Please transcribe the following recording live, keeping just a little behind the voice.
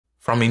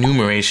From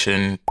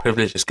enumeration,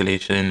 privilege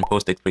escalation,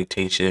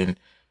 post-exploitation,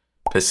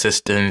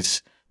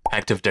 persistence,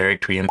 Active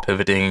Directory and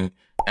pivoting,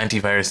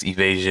 antivirus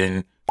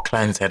evasion,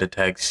 client-side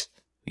attacks,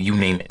 you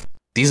name it.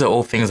 These are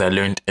all things I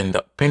learned in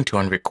the Pin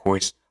 200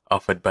 course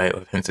offered by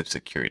Offensive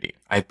Security.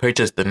 I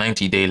purchased the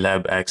 90-day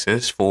lab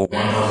access for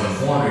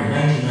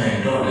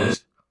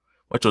 $1,499,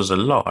 which was a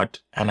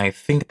lot, and I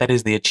think that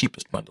is their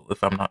cheapest bundle,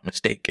 if I'm not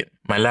mistaken.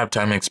 My lab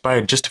time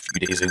expired just a few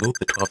days ago,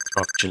 the 12th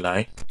of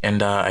July,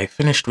 and I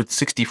finished with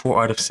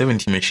 64 out of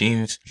 70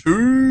 machines.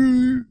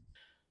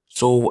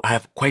 So I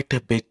have quite a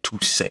bit to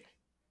say.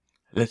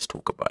 Let's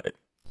talk about it.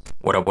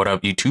 What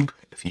up, YouTube?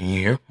 If you're new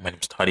here, my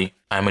name's Toddy.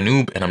 I'm a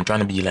noob and I'm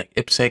trying to be like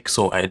IPSec,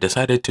 so I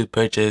decided to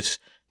purchase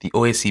the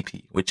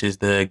OSCP, which is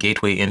the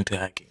gateway into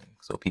hacking,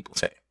 so people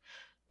say.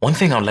 One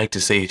thing I'd like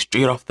to say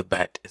straight off the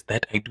bat is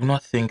that I do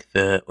not think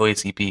the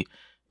OSCP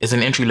is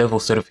an entry-level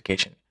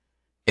certification.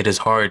 It is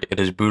hard, it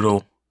is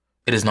brutal,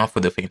 it is not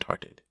for the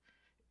faint-hearted.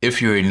 If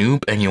you're a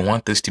noob and you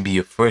want this to be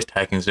your first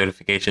hacking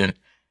certification,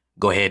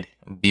 go ahead,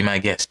 be my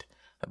guest.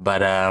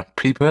 But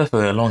prepare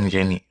for a long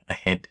journey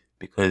ahead.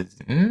 Because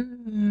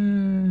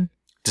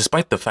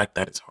despite the fact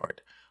that it's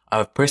hard,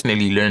 I've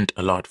personally learned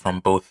a lot from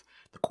both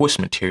the course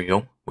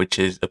material, which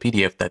is a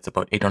PDF that's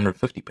about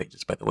 850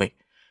 pages, by the way,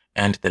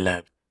 and the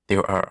lab.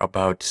 There are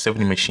about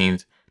 70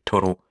 machines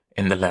total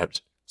in the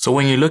labs. So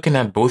when you're looking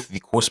at both the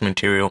course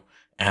material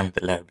and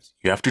the labs,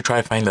 you have to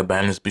try to find the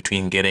balance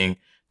between getting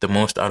the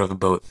most out of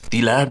both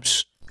the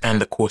labs and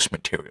the course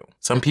material.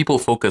 Some people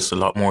focus a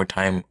lot more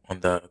time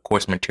on the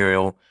course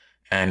material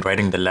and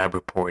writing the lab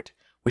report,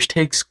 which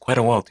takes quite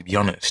a while, to be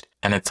honest.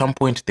 And at some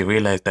point, they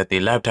realize that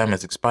their lab time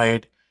has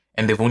expired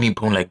and they've only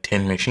blown like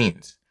 10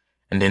 machines.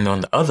 And then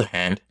on the other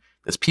hand,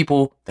 there's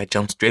people that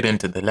jump straight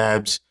into the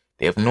labs.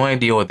 They have no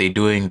idea what they're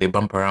doing. They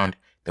bump around.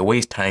 They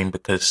waste time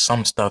because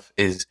some stuff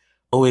is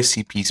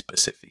OSCP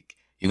specific.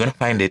 You're going to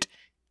find it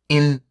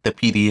in the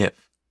PDF.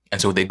 And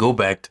so they go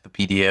back to the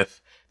PDF.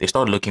 They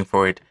start looking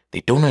for it.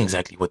 They don't know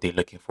exactly what they're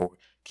looking for.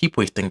 Keep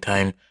wasting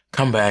time.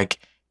 Come back.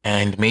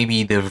 And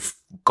maybe they've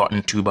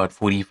gotten to about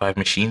 45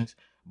 machines,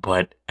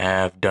 but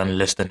have done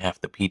less than half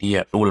the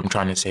PDF. All I'm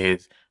trying to say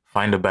is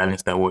find a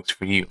balance that works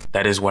for you.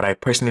 That is what I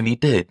personally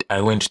did.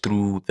 I went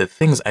through the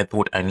things I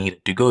thought I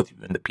needed to go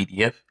through in the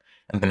PDF,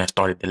 and then I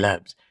started the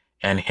labs.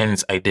 And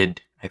hence I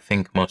did, I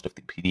think, most of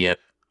the PDF.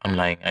 I'm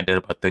lying, I did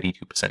about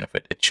 32% of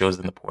it. It shows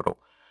in the portal.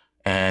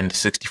 And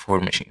 64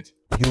 machines.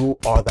 You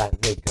are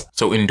that nigga.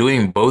 So in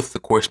doing both the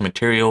course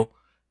material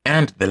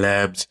and the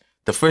labs,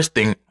 the first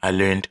thing I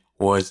learned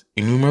was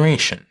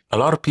enumeration. A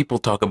lot of people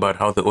talk about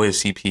how the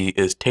OSCP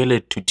is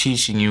tailored to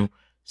teaching you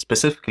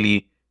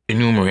specifically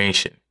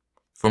enumeration.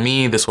 For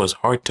me, this was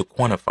hard to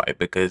quantify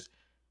because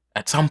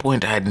at some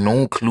point I had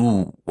no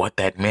clue what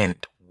that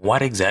meant.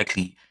 What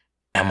exactly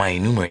am I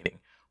enumerating?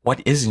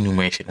 What is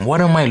enumeration? What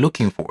am I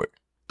looking for?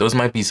 Those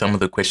might be some of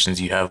the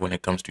questions you have when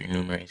it comes to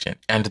enumeration.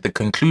 And the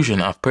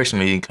conclusion I've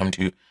personally come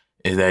to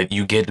is that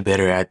you get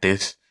better at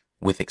this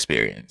with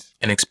experience.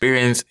 And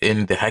experience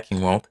in the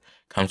hacking world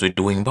comes with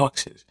doing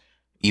boxes.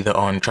 Either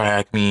on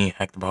TryHackMe,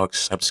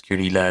 HackTheBox,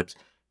 Cybersecurity Labs,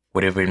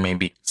 whatever it may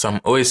be.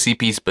 Some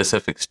OSCP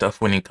specific stuff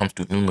when it comes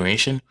to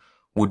enumeration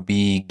would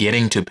be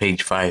getting to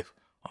page 5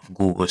 of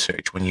Google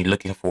search when you're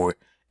looking for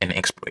an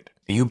exploit.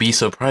 You'd be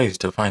surprised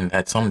to find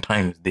that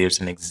sometimes there's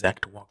an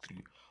exact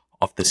walkthrough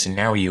of the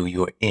scenario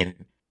you're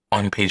in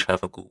on page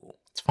 5 of Google.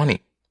 It's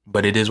funny,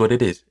 but it is what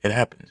it is. It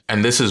happens.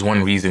 And this is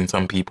one reason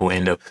some people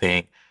end up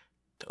saying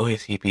the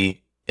OSCP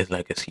is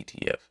like a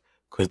CTF,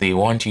 because they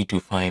want you to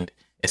find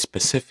a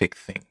specific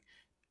thing.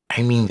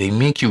 I mean, they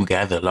make you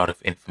gather a lot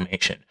of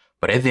information,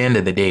 but at the end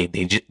of the day,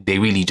 they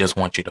really just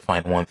want you to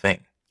find one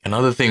thing.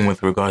 Another thing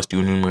with regards to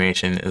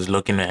enumeration is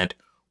looking at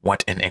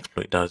what an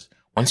exploit does.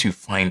 Once you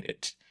find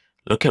it,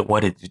 look at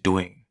what it's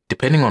doing.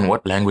 Depending on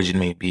what language it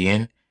may be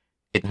in,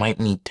 it might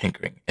need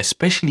tinkering,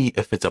 especially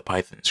if it's a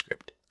Python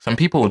script. Some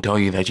people will tell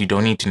you that you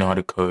don't need to know how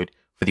to code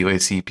for the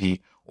OSCP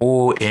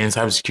or in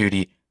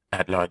cybersecurity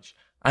at large.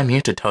 I'm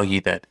here to tell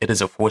you that it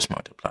is a force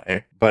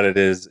multiplier. But it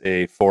is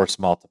a force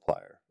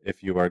multiplier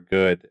if you are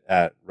good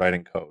at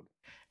writing code.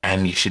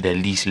 And you should at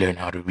least learn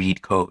how to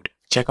read code.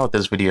 Check out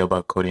this video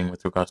about coding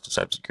with regards to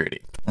cybersecurity.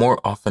 More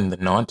often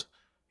than not,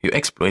 your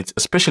exploits,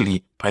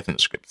 especially Python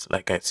scripts,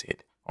 like I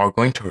said, are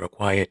going to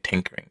require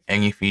tinkering.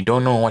 And if you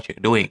don't know what you're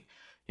doing,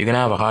 you're going to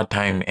have a hard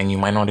time and you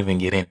might not even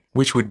get in,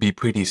 which would be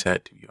pretty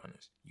sad, to be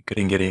honest. You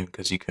couldn't get in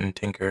because you couldn't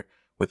tinker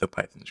with a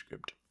Python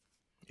script.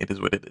 It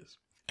is what it is.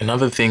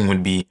 Another thing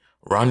would be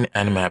run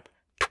Nmap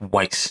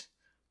twice.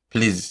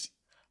 Please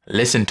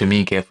listen to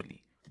me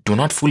carefully. Do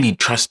not fully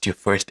trust your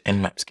first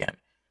Nmap scan.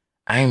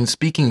 I am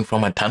speaking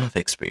from a ton of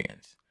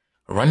experience.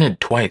 Run it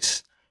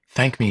twice.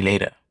 Thank me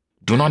later.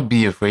 Do not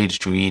be afraid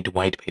to read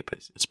white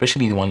papers,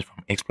 especially the ones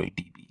from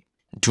ExploitDB.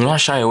 Do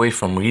not shy away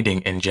from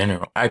reading in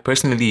general. I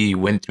personally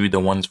went through the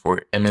ones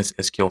for MS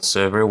SQL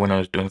Server when I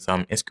was doing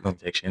some SQL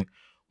injection,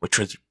 which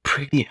was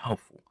pretty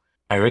helpful.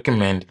 I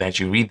recommend that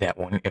you read that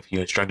one if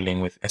you're struggling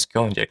with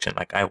SQL injection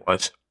like I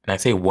was. And I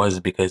say was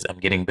because I'm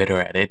getting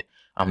better at it.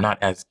 I'm not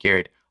as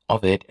scared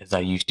of it as I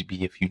used to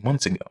be a few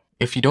months ago.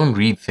 If you don't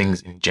read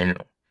things in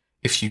general,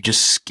 if you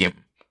just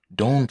skim,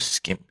 don't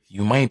skim.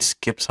 You might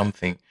skip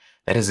something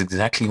that is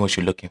exactly what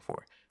you're looking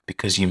for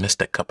because you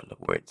missed a couple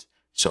of words.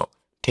 So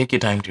take your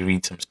time to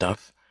read some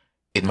stuff.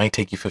 It might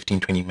take you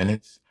 15-20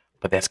 minutes,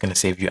 but that's going to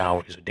save you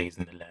hours or days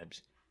in the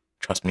labs.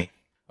 Trust me.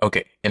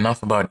 Okay,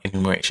 enough about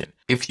enumeration.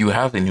 If you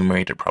have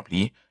enumerated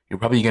properly, you're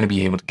probably going to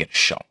be able to get a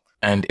shell.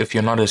 And if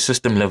you're not a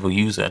system level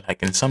user,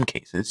 like in some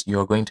cases,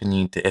 you're going to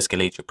need to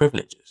escalate your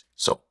privileges.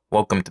 So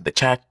welcome to the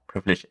chat,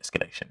 privilege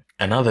escalation.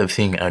 Another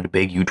thing I'd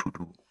beg you to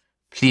do,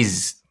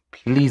 please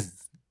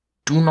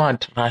do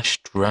not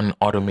rush to run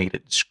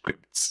automated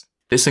scripts.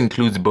 This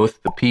includes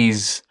both the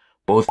P's,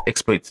 both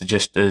exploit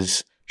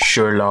suggesters,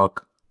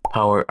 Sherlock,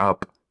 power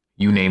up,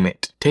 you name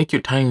it. Take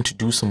your time to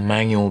do some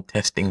manual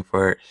testing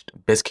first.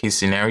 Best case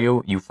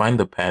scenario, you find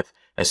the path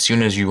as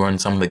soon as you run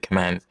some of the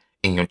commands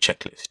in your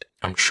checklist.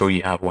 I'm sure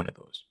you have one of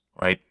those,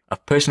 right?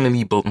 I've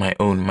personally built my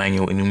own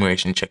manual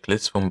enumeration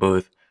checklist from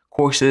both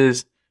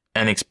courses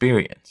and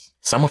experience.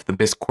 Some of the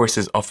best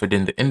courses offered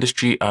in the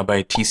industry are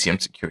by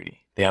TCM Security.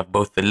 They have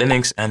both the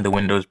Linux and the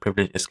Windows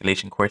privilege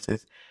escalation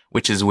courses,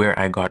 which is where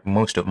I got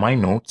most of my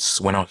notes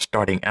when I was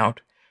starting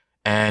out,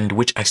 and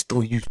which I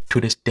still use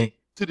to this day.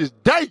 To this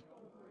day!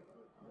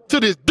 To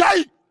this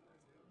day!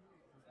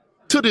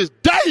 To this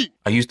day!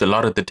 I used a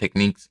lot of the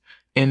techniques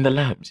in the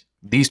labs.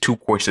 These two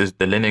courses,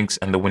 the Linux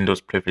and the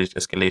Windows privilege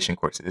escalation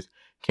courses,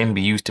 can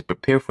be used to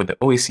prepare for the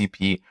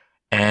OSCP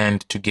and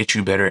to get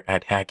you better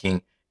at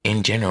hacking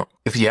in general.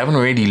 If you haven't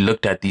already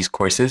looked at these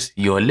courses,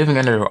 you're living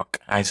under a rock.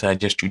 I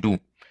suggest you do.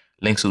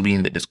 Links will be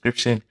in the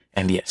description,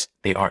 and yes,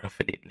 they are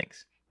affiliate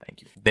links.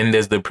 Thank you. Then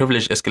there's the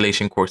privilege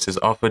escalation courses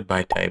offered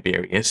by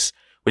Tiberius,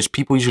 which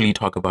people usually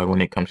talk about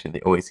when it comes to the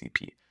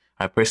OSCP.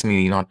 I've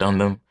personally not done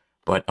them,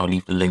 but I'll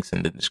leave the links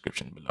in the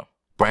description below.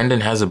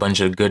 Brandon has a bunch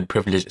of good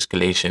privilege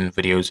escalation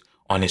videos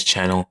on his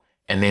channel,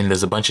 and then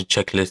there's a bunch of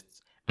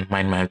checklists and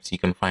mind maps you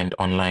can find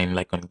online,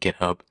 like on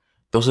GitHub.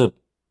 Those are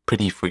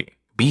pretty free.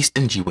 Be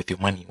stingy with your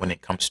money when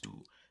it comes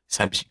to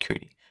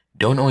cybersecurity.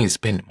 Don't always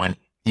spend money.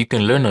 You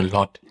can learn a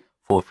lot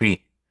for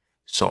free.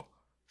 So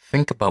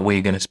think about where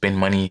you're going to spend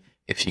money.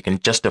 If you can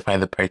justify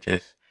the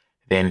purchase,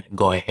 then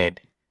go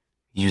ahead.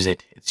 Use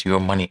it. It's your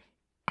money.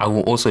 I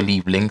will also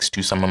leave links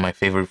to some of my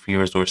favorite free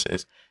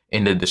resources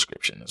in the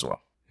description as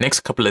well.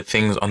 Next couple of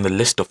things on the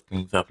list of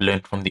things I've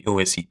learned from the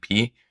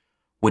OSCP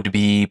would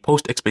be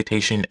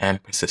post-exploitation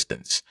and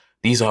persistence.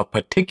 These are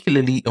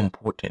particularly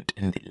important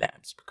in the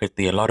labs because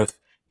there are a lot of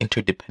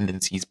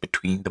interdependencies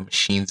between the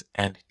machines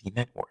and the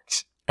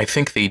networks. I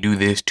think they do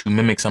this to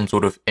mimic some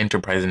sort of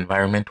enterprise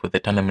environment with a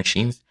ton of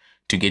machines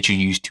to get you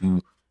used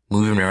to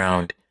moving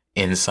around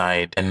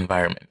inside an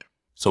environment.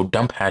 So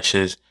dump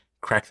hashes,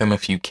 crack them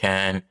if you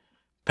can,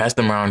 pass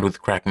them around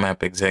with crack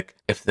map exec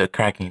if the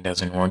cracking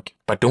doesn't work,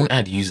 but don't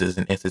add users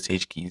and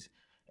SSH keys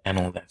and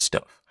all that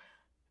stuff.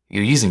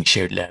 You're using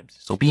shared labs,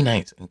 so be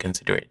nice and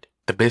considerate.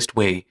 The best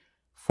way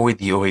for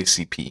the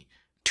OSCP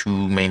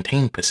to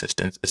maintain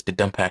persistence is to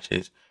dump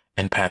hashes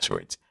and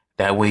passwords.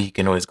 That way you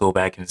can always go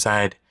back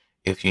inside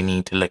if you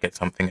need to look at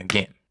something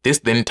again. This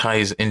then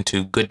ties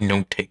into good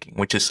note-taking,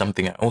 which is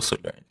something I also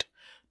learned.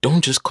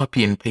 Don't just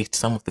copy and paste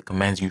some of the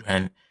commands you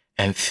ran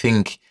and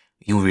think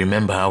you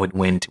remember how it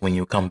went when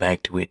you come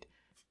back to it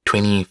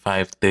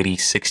 25, 30,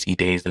 60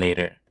 days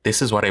later.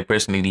 This is what I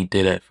personally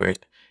did at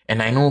first.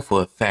 And I know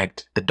for a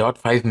fact the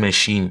 .5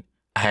 machine,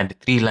 I had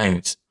 3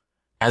 lines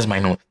as my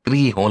notes,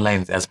 3 whole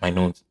lines as my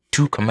notes,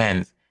 2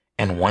 commands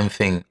and 1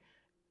 thing.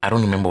 I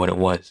don't remember what it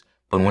was,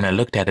 but when I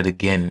looked at it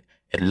again,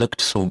 it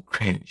looked so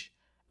cringe.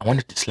 I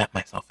wanted to slap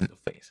myself in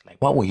the face. Like,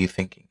 what were you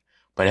thinking?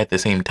 But at the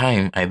same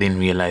time, I then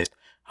realized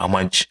how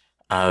much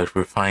I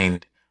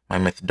refined my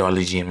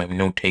methodology and my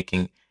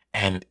note-taking,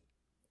 and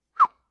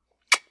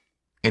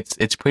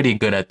it's pretty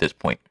good at this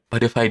point.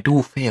 But if I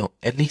do fail,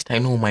 at least I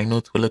know my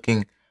notes were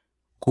looking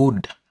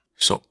good.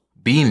 So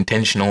be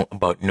intentional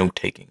about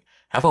note-taking.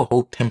 Have a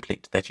whole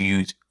template that you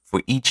use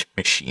for each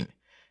machine.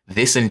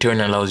 This in turn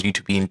allows you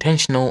to be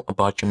intentional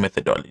about your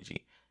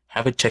methodology.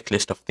 Have a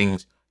checklist of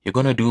things you're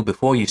going to do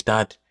before you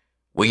start,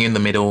 when you're in the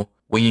middle,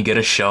 when you get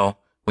a shell,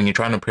 when you're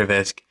trying to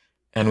prevesc,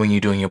 and when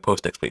you're doing your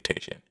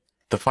post-exploitation.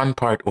 The fun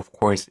part, of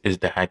course, is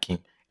the hacking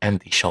and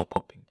the shell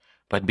popping.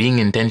 But being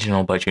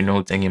intentional about your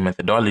notes and your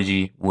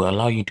methodology will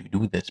allow you to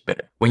do this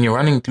better. When you're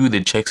running through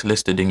the checks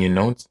listed in your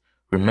notes,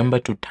 remember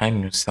to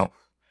time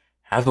yourself.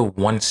 Have a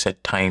one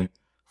set time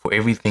for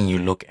everything you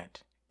look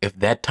at. If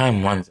that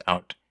time runs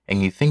out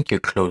and you think you're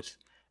close,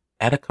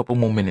 add a couple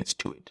more minutes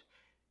to it.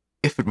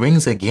 If it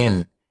rings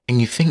again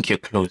and you think you're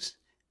close,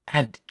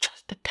 add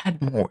just a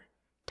tad more.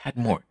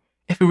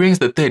 If it rings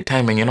the 3rd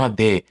time and you're not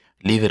there,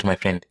 leave it, my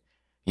friend.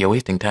 You're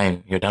wasting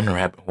time. You're down a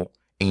rabbit hole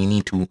and you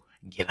need to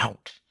get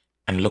out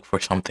and look for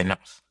something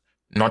else.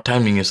 Not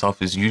timing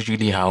yourself is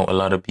usually how a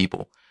lot of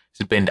people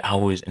spend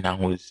hours and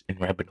hours in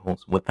rabbit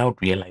holes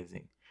without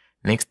realizing.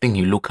 Next thing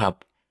you look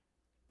up,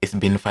 it's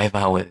been 5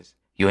 hours.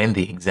 You're in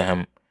the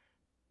exam.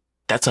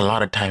 That's a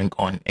lot of time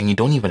gone and you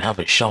don't even have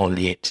a shell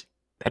yet.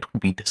 That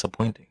would be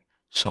disappointing.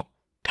 So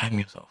time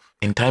yourself.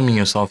 In timing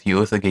yourself, you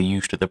also get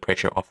used to the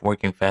pressure of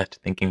working fast,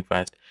 thinking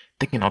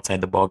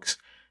outside the box,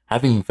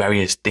 having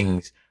various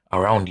things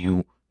around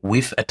you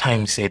with a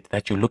time set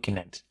that you're looking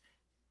at.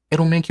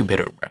 It'll make you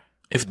better, bruh.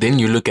 If then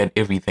you look at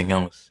everything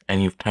else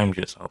and you've timed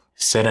yourself,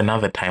 set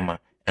another timer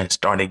and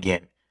start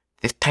again.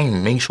 This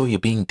time, make sure you're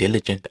being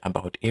diligent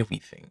about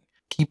everything.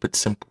 Keep it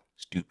simple,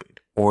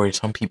 stupid. Or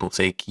some people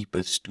say keep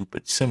it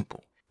stupid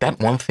simple. That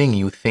one thing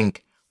you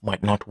think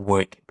might not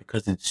work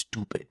because it's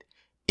stupid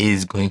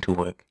is going to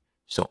work.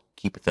 So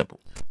keep it simple.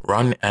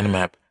 Run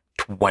Nmap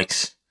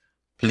twice.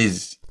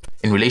 Please,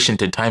 in relation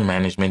to time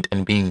management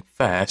and being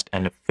fast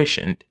and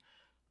efficient,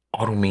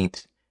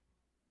 automate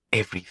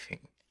everything.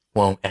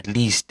 Well, at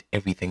least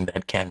everything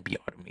that can be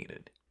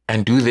automated.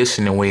 And do this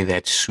in a way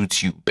that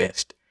suits you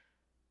best.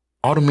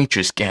 Automate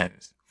your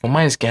scans. For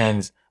my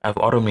scans, I've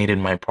automated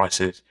my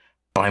process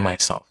by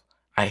myself.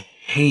 I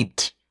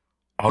hate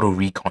auto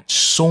recon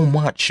so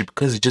much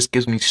because it just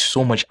gives me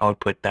so much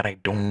output that I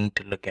don't need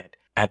to look at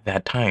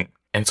that time.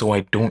 And so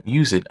I don't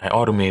use it. I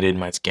automated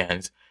my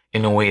scans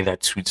in a way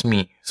that suits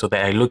me so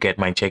that I look at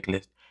my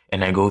checklist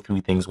and I go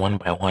through things one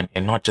by one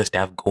and not just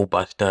have Go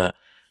Buster,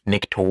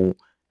 Nikto,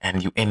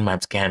 and you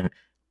Nmap scan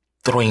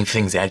throwing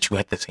things at you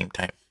at the same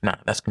time. Nah,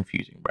 that's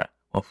confusing, bruh.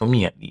 Well, for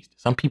me at least.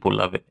 Some people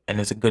love it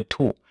and it's a good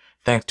tool.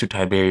 Thanks to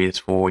Tiberius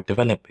for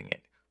developing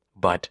it.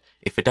 But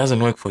if it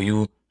doesn't work for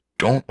you,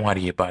 don't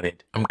worry about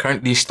it. I'm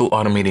currently still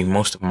automating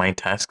most of my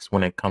tasks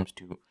when it comes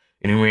to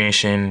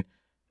enumeration,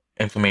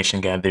 information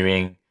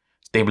gathering,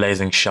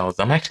 stabilizing shells.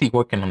 I'm actually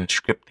working on a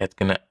script that's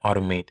going to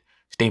automate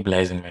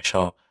stabilizing my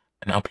shell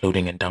and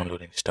uploading and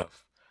downloading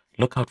stuff.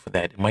 Look out for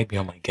that. It might be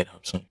on my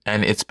GitHub soon.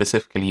 And it's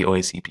specifically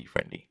OSCP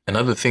friendly.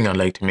 Another thing I'd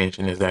like to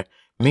mention is that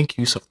make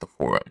use of the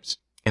forums.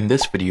 In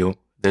this video,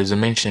 there's a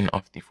mention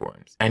of the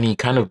forums, and he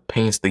kind of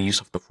paints the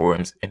use of the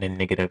forums in a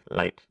negative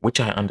light, which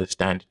I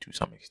understand to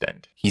some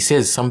extent. He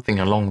says something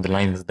along the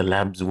lines the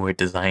labs were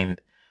designed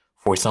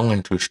for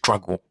someone to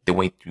struggle their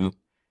way through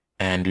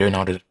and learn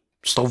how to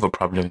solve a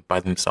problem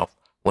by themselves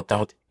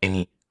without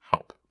any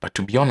help. But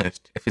to be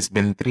honest, if it's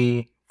been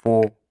 3,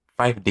 4,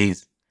 5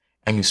 days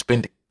and you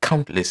spend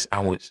countless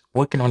hours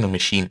working on a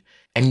machine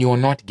and you're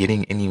not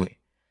getting anywhere,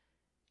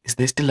 is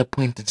there still a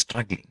point in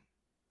struggling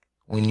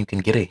when you can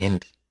get a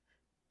hint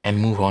and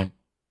move on?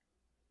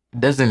 It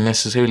doesn't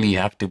necessarily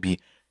have to be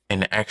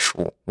an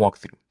actual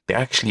walkthrough. There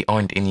actually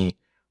aren't any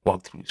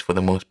walkthroughs for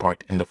the most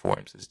part in the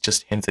forums. It's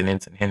just hints and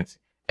hints and hints.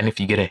 And if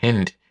you get a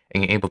hint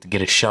and you're able to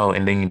get a shell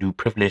and then you do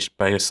privilege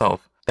by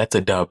yourself, that's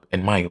a dub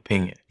in my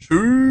opinion.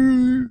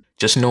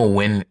 Just know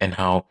when and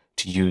how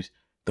to use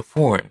the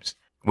forums.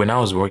 When I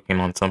was working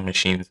on some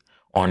machines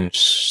on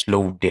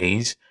slow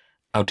days,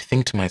 I would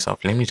think to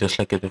myself, let me just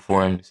look at the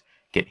forums,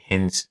 get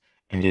hints,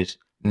 and just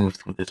move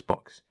through this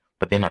box.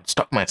 But then I'd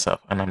stop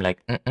myself and I'm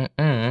like,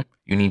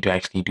 you need to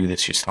actually do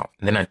this yourself.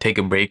 And then I'd take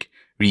a break,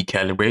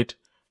 recalibrate,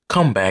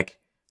 come back,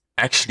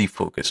 actually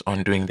focus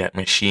on doing that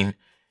machine.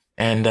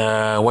 And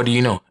what do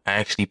you know? I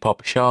actually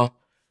pop a shell,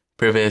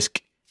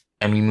 privisk,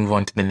 and we move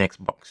on to the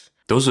next box.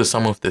 Those are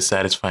some of the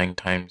satisfying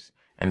times.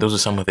 And those are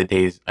some of the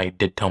days I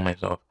did tell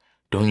myself,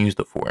 don't use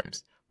the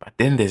forums. But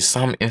then there's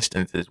some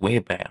instances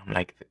whereby I'm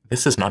like,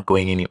 this is not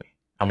going anywhere.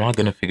 I'm not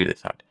going to figure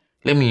this out.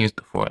 Let me use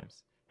the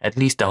forums. At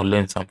least I'll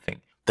learn something.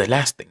 The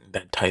last thing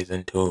that ties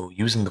into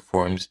using the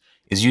forums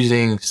is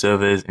using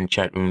servers and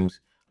chat rooms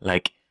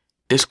like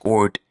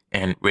Discord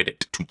and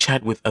Reddit to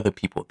chat with other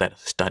people that are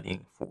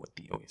studying for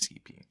the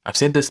OSCP. I've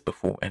said this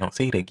before and I'll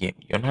say it again.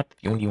 You're not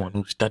the only one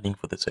who's studying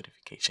for the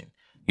certification.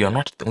 You're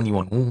not the only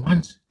one who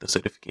wants the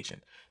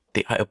certification.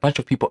 There are a bunch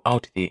of people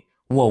out there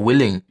who are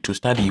willing to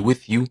study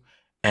with you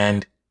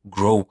and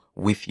grow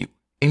with you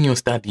in your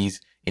studies,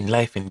 in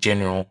life in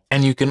general,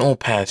 and you can all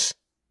pass.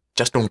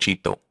 Just don't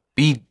cheat though.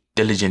 Be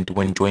diligent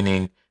when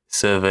joining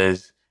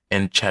servers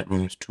and chat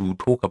rooms to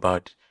talk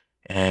about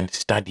and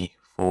study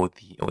for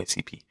the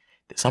OSCP.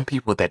 There's some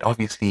people that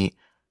obviously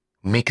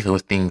make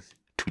those things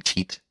to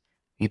cheat.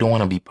 You don't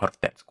want to be part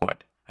of that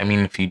squad. I mean,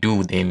 if you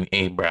do, then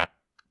hey bruh,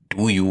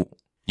 do you?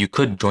 You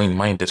could join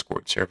my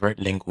Discord server.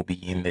 Link will be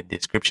in the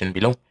description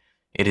below.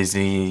 It is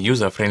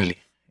user friendly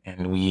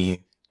and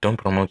we don't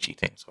promote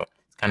cheating, so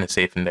it's kind of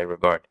safe in that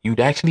regard. You'd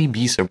actually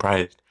be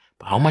surprised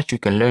by how much you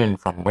can learn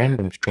from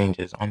random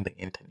strangers on the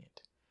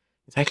internet.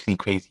 It's actually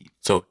crazy.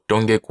 So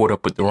don't get caught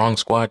up with the wrong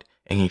squad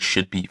and you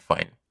should be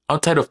fine.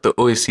 Outside of the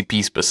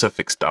OSCP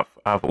specific stuff,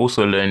 I've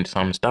also learned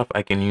some stuff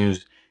I can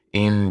use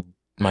in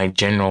my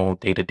general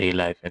day-to-day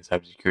life in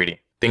cybersecurity.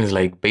 Things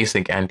like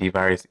basic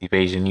antivirus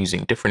evasion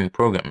using different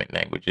programming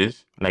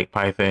languages like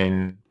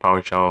Python,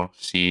 PowerShell,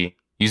 C,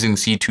 using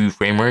C2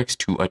 frameworks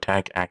to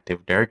attack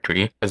Active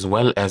Directory, as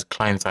well as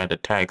client-side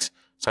attacks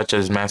such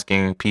as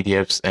masking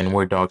PDFs and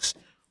Word docs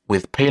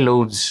with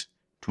payloads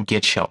to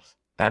get shells.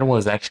 That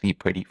was actually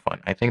pretty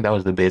fun. I think that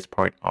was the best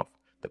part of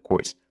the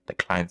course, the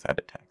client-side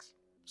attacks.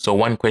 So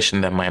one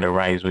question that might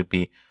arise would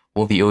be,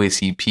 will the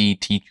OSCP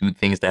teach you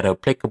things that are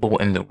applicable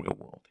in the real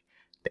world?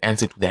 The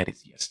answer to that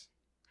is yes.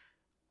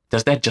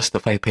 Does that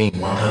justify paying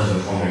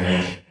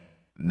 $1,490?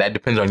 That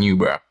depends on you,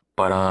 bro.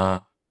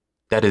 But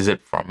that is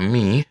it from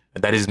me.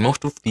 That is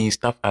most of the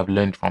stuff I've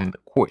learned from the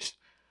course.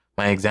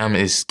 My exam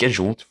is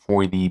scheduled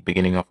for the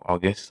beginning of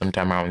August,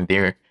 sometime around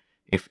there.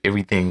 If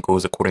everything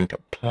goes according to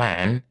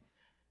plan,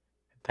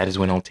 that is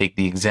when I'll take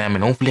the exam,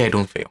 and hopefully I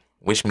don't fail.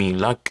 Wish me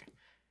luck.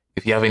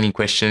 If you have any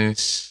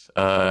questions,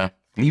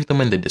 leave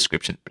them in the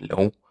description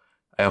below.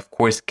 I, of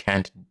course,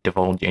 can't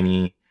divulge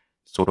any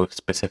sort of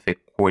specific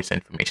course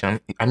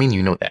information. I mean,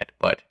 you know that,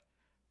 but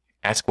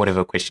ask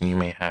whatever question you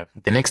may have.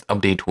 The next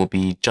update will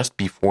be just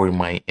before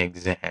my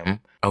exam.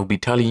 I'll be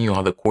telling you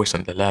how the course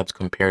and the labs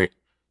compare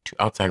to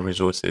outside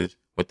resources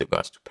with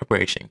regards to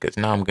preparation, because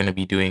now I'm going to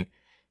be doing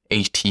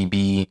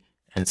HTB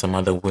and some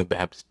other web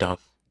app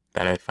stuff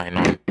that I find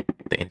on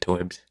the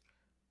interwebs.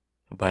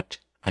 But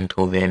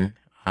until then,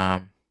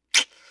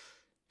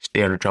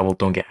 stay out of trouble,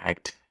 don't get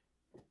hacked.